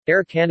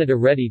Air Canada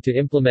ready to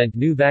implement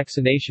new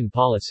vaccination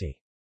policy.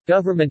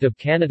 Government of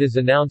Canada's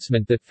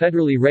announcement that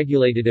federally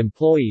regulated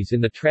employees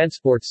in the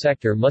transport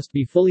sector must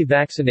be fully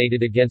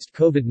vaccinated against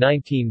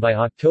COVID-19 by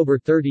October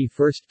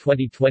 31,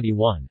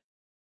 2021.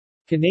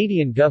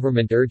 Canadian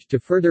government urged to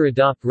further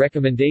adopt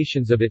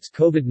recommendations of its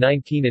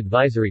COVID-19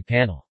 advisory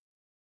panel.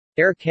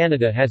 Air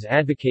Canada has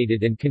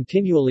advocated and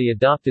continually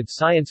adopted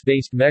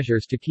science-based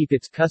measures to keep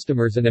its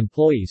customers and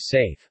employees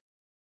safe.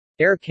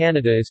 Air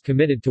Canada is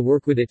committed to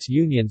work with its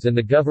unions and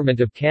the Government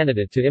of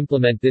Canada to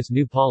implement this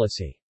new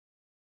policy.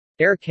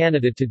 Air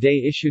Canada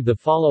today issued the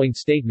following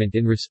statement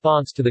in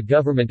response to the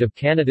Government of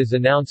Canada's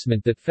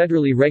announcement that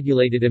federally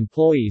regulated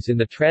employees in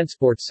the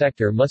transport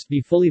sector must be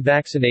fully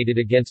vaccinated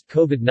against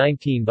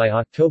COVID-19 by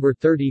October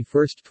 31,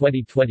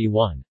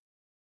 2021.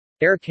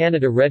 Air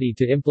Canada ready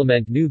to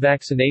implement new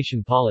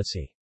vaccination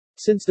policy.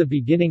 Since the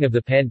beginning of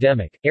the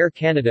pandemic, Air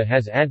Canada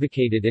has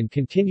advocated and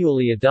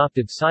continually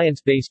adopted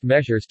science-based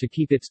measures to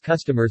keep its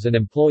customers and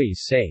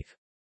employees safe.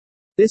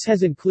 This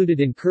has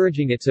included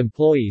encouraging its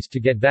employees to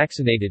get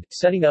vaccinated,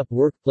 setting up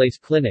workplace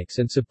clinics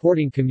and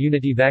supporting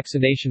community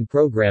vaccination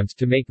programs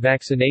to make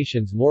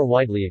vaccinations more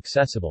widely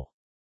accessible.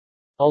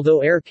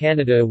 Although Air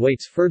Canada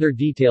awaits further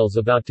details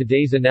about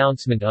today's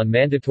announcement on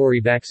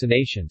mandatory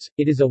vaccinations,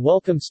 it is a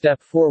welcome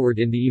step forward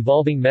in the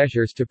evolving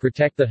measures to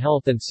protect the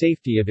health and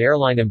safety of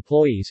airline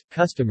employees,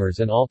 customers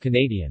and all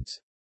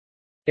Canadians.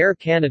 Air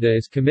Canada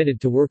is committed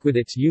to work with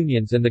its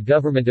unions and the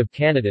Government of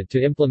Canada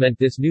to implement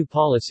this new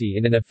policy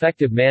in an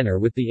effective manner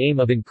with the aim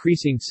of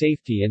increasing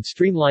safety and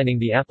streamlining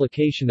the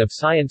application of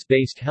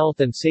science-based health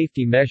and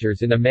safety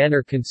measures in a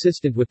manner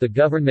consistent with the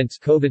government's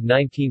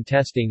COVID-19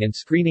 Testing and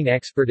Screening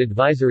Expert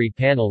Advisory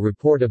Panel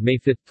report of May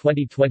 5,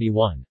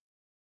 2021.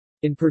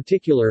 In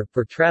particular,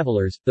 for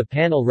travelers, the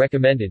panel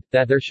recommended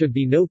that there should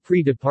be no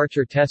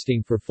pre-departure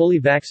testing for fully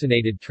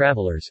vaccinated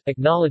travelers,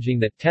 acknowledging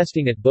that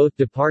testing at both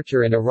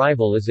departure and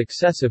arrival is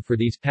excessive for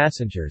these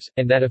passengers,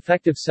 and that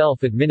effective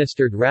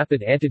self-administered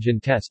rapid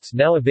antigen tests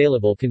now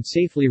available can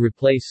safely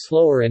replace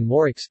slower and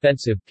more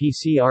expensive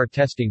PCR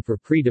testing for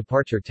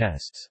pre-departure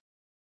tests.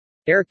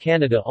 Air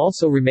Canada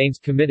also remains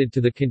committed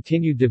to the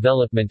continued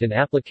development and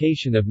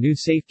application of new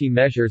safety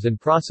measures and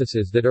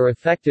processes that are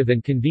effective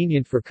and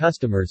convenient for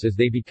customers as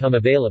they become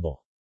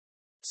available.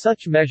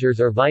 Such measures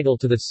are vital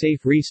to the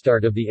safe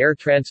restart of the air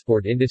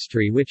transport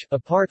industry which,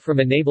 apart from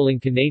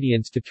enabling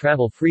Canadians to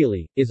travel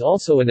freely, is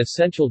also an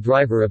essential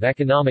driver of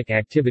economic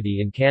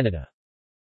activity in Canada.